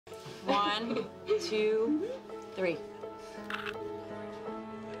1, 2, 3.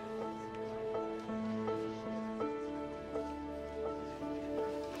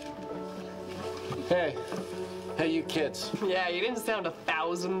 Hey. Hey, you kids. Yeah, you didn't sound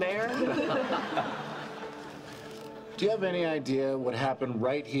 1,000 there. Do you have any idea what happened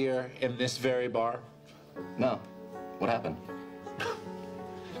right here in this very bar? No. What happened?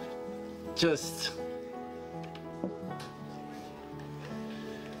 Just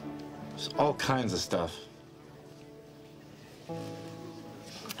all kinds of stuff.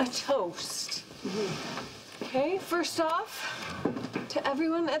 A toast. Okay, first off, to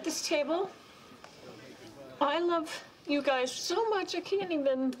everyone at this table, I love you guys so much I can't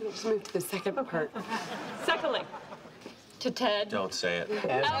even. Just move to the second part. Secondly, to Ted. Don't say it.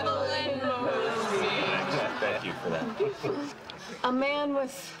 Evelyn. Thank you for that. A man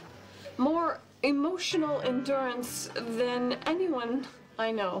with more emotional endurance than anyone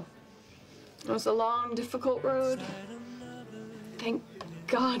I know. It was a long, difficult road. Thank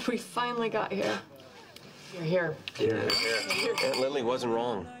God we finally got here. You're here. Here. Aunt Lily wasn't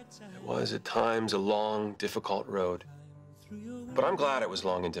wrong. It was, at times, a long, difficult road. But I'm glad it was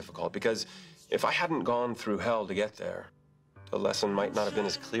long and difficult, because if I hadn't gone through hell to get there, the lesson might not have been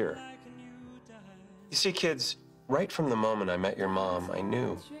as clear. You see, kids, right from the moment I met your mom, I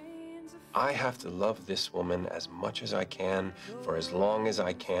knew I have to love this woman as much as I can, for as long as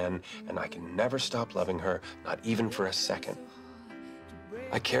I can, and I can never stop loving her, not even for a second.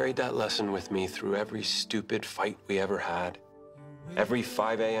 I carried that lesson with me through every stupid fight we ever had, every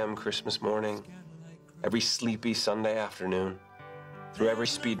 5 a.m. Christmas morning, every sleepy Sunday afternoon, through every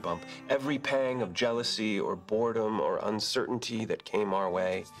speed bump, every pang of jealousy or boredom or uncertainty that came our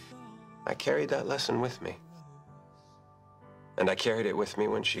way. I carried that lesson with me. And I carried it with me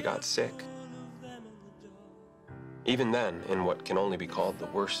when she got sick. Even then, in what can only be called the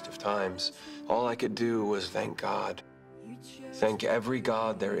worst of times, all I could do was thank God. Thank every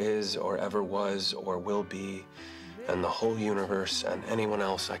God there is or ever was or will be, and the whole universe and anyone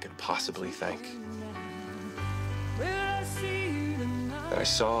else I could possibly thank. That I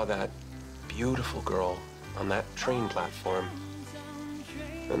saw that beautiful girl on that train platform,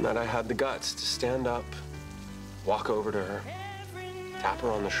 and that I had the guts to stand up, walk over to her, tap her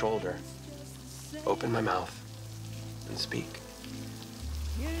on the shoulder, open my mouth, and speak.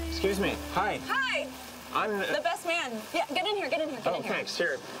 Excuse me. Hi. Hi. I'm the best man. Yeah, get in here, get in here, get in here. Thanks.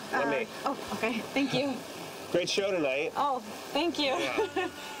 Here, let me. Oh, okay. Thank you. Great show tonight. Oh, thank you. Yeah.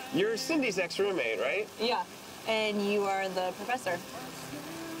 You're Cindy's ex-roommate, right? Yeah. And you are the professor.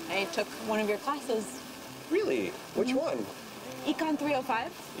 I took one of your classes. Really? Which one? Econ 305.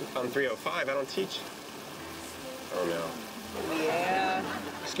 Econ 305. I don't teach. Oh, no. Yeah.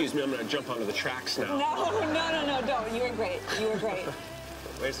 Excuse me, I'm going to jump onto the tracks now. No, don't. You were great. You were great.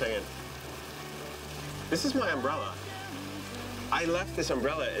 Wait a second. This is my umbrella. I left this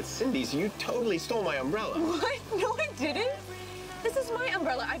umbrella at Cindy's. You totally stole my umbrella. What? No, I didn't. This is my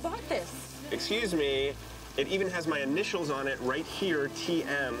umbrella. I bought this. Excuse me. It even has my initials on it right here,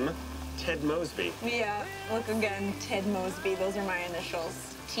 TM, Ted Mosby. Yeah, look again, Ted Mosby. Those are my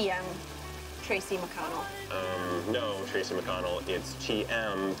initials. TM, Tracy McConnell. No, Tracy McConnell. It's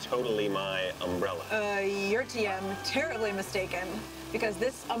TM, totally my umbrella. You're TM, terribly mistaken. Because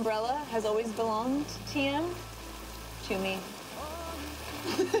this umbrella has always belonged, TM, to me.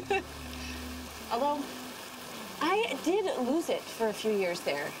 Although, I did lose it for a few years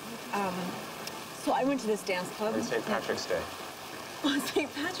there. So I went to this dance club. On St. Patrick's Day. On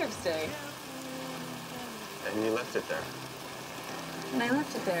St. Patrick's Day. And you left it there. And I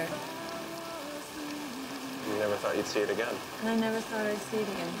left it there. You never thought you'd see it again. And I never thought I'd see it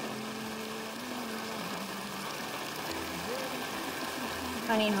again.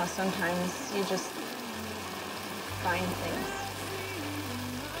 Funny how sometimes you just find things.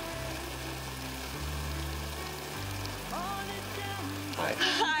 Hi.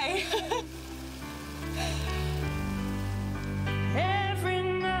 Hi. Every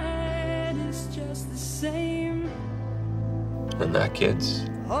night is just the same. And that, kids,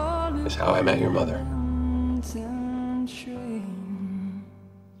 is how I met your mother.